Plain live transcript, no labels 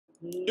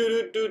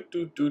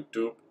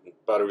Do.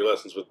 Pottery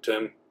lessons with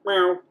Tim.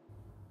 Meow.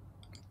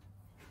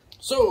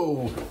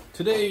 So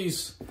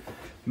today's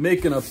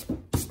making a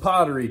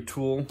pottery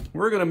tool.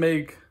 We're gonna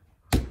make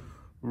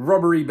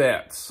rubbery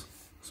bats.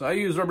 So I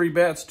use rubbery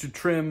bats to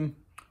trim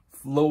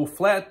low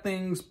flat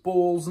things,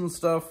 bowls and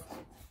stuff.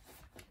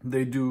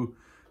 They do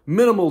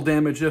minimal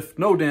damage, if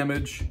no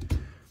damage,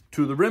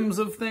 to the rims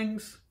of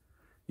things.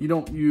 You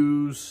don't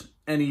use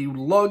any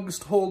lugs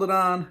to hold it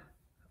on.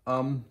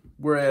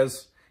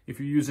 Whereas if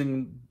you're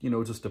using,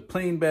 just a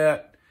plain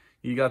bat,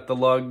 you got the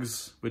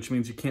lugs, which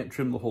means you can't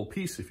trim the whole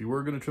piece if you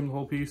were going to trim the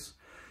whole piece.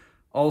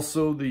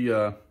 Also,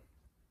 the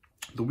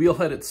wheel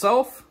head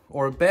itself,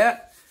 or a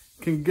bat,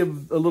 can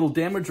give a little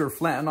damage or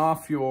flatten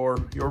off your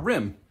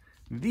rim.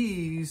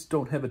 These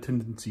don't have a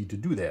tendency to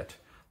do that.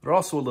 They're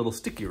also a little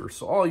stickier,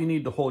 so all you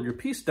need to hold your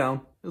piece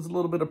down is a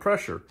little bit of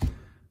pressure.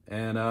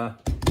 And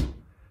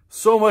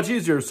so much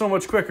easier, so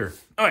much quicker.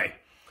 All right,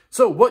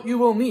 so what you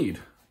will need,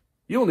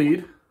 you'll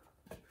need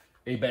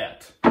a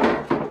bat.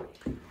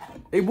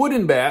 A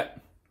wooden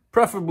bat,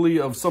 preferably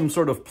of some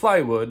sort of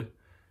plywood,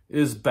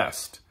 is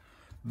best.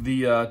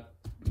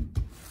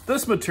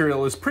 This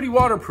material is pretty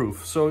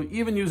waterproof, so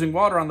even using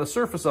water on the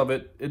surface of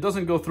it, it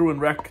doesn't go through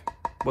and wreck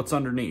what's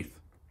underneath.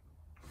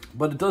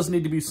 But it does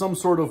need to be some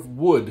sort of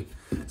wood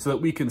so that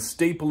we can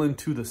staple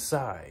into the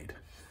side.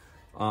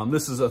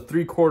 This is a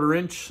 3/4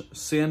 inch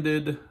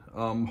sanded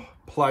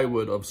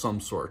plywood of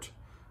some sort.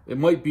 It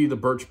might be the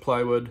birch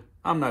plywood,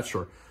 I'm not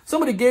sure.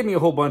 Somebody gave me a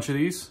whole bunch of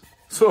these,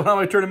 so now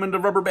I turn them into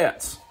rubber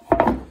bats.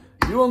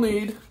 You will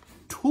need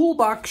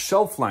toolbox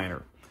shelf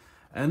liner,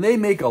 and they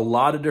make a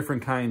lot of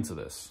different kinds of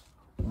this.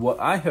 What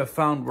I have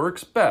found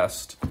works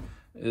best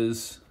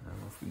is, I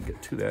don't know if we can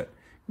get to that,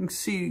 you can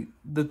see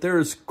that there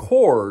is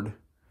cord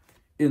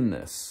in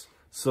this,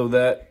 so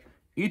that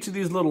each of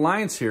these little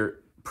lines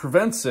here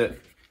prevents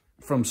it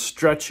from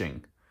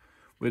stretching,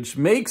 which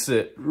makes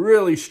it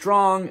really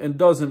strong and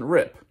doesn't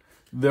rip.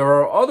 There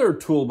are other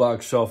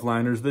toolbox shelf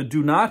liners that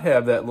do not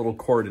have that little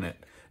cord in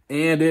it,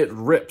 and it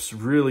rips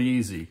really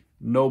easy.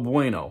 No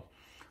bueno.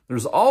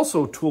 There's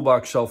also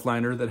toolbox shelf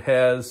liner that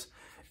has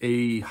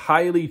a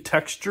highly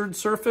textured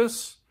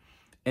surface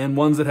and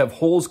ones that have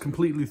holes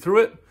completely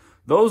through it.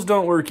 Those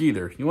don't work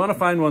either. You want to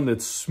find one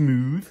that's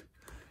smooth,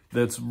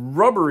 that's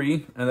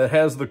rubbery, and that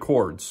has the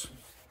cords.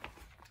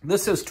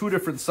 This has two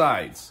different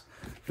sides.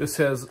 This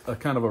has a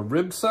kind of a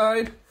rib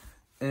side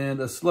and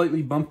a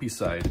slightly bumpy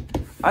side.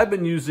 I've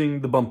been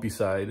using the bumpy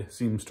side,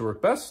 seems to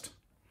work best.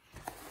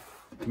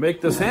 To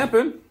make this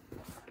happen,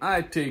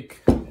 I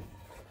take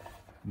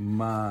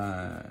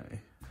my,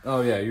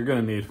 you're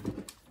gonna need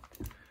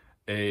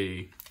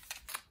a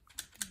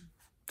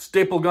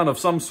staple gun of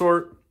some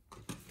sort.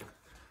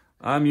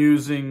 I'm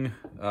using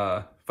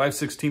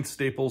 5/16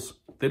 staples.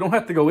 They don't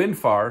have to go in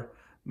far.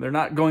 They're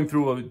not going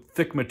through a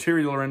thick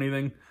material or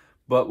anything,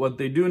 but what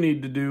they do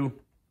need to do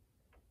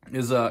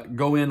is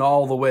go in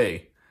all the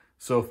way.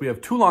 So if we have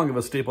too long of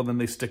a staple, then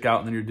they stick out,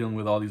 and then you're dealing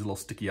with all these little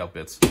sticky out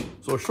bits.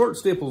 So a short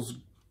staple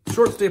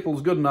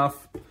is good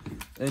enough,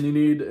 and you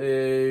need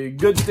a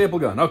good staple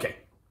gun. Okay.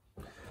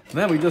 And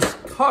then we just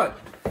cut.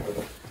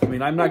 I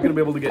mean, I'm not going to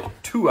be able to get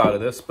two out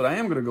of this, but I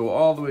am going to go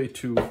all the way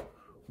to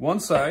one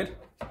side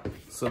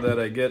so that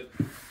I get,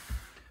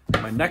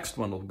 my next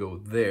one will go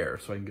there,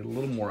 so I can get a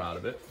little more out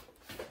of it.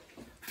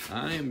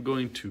 I am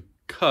going to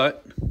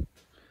cut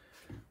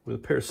with a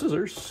pair of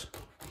scissors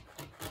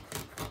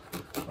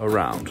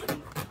around.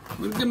 I'm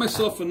going to give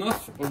myself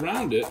enough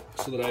around it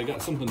so that I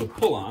got something to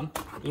pull on.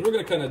 And we're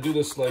going to kind of do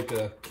this like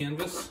a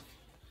canvas.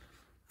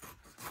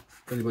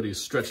 If anybody's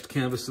stretched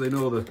canvas, they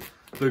know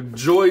the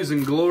joys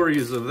and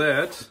glories of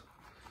that.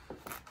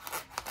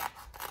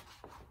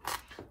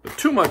 But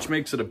too much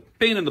makes it a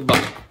pain in the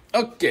butt.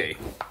 Okay,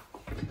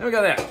 then we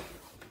got that.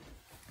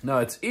 Now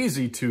it's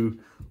easy to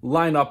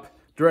line up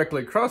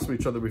directly across from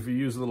each other if you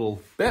use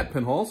little bat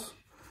pinholes.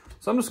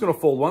 So I'm just going to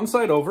fold one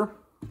side over,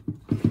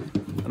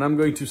 and I'm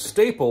going to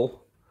staple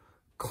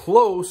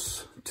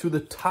close to the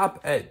top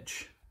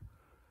edge.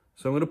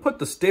 So I'm going to put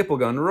the staple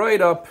gun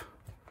right up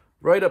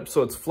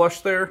so it's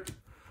flush there.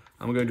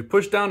 I'm going to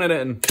push down at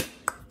it and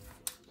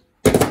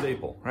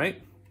staple,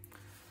 right?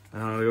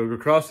 And I'm going to go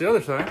across the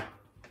other side.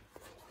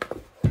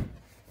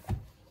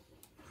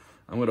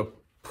 I'm going to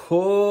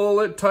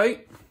pull it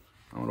tight.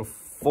 I'm going to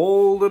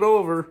fold it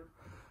over.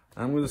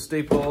 I'm going to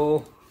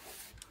staple,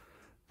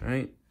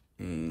 right?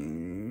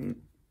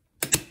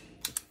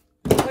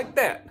 Like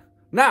that.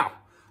 Now,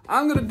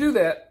 I'm going to do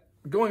that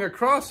going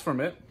across from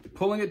it,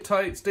 pulling it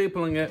tight,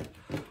 stapling it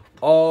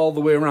all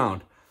the way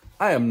around.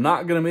 I am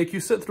not going to make you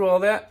sit through all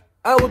that.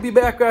 I will be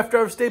back after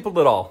I've stapled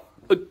it all.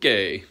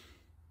 Okay.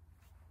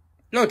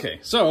 Okay,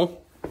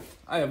 so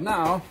I have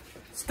now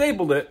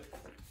stapled it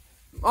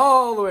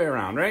all the way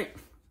around, right?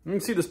 You can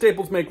see the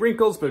staples make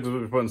wrinkles because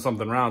we're putting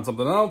something around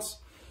something else.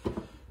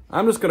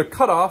 I'm just going to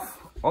cut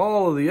off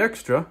all of the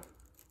extra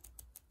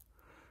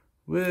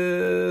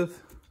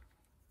with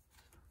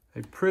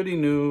a pretty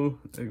new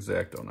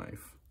X-Acto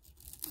knife.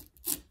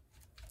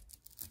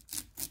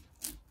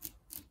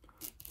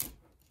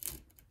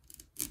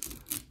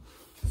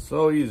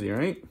 So easy,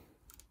 right?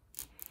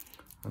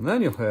 And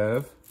then you'll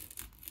have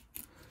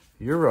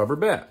your rubber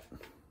bat.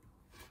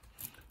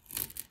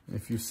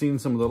 If you've seen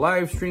some of the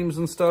live streams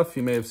and stuff,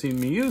 you may have seen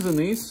me using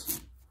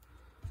these.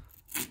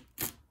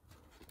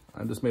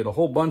 I just made a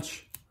whole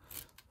bunch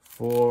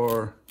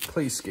for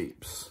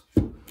clayscapes,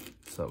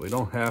 so we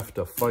don't have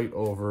to fight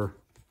over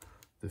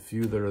the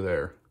few that are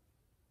there.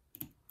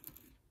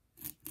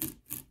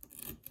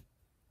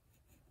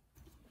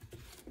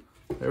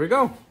 There we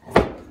go.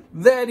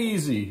 That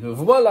easy.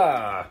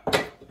 Voila!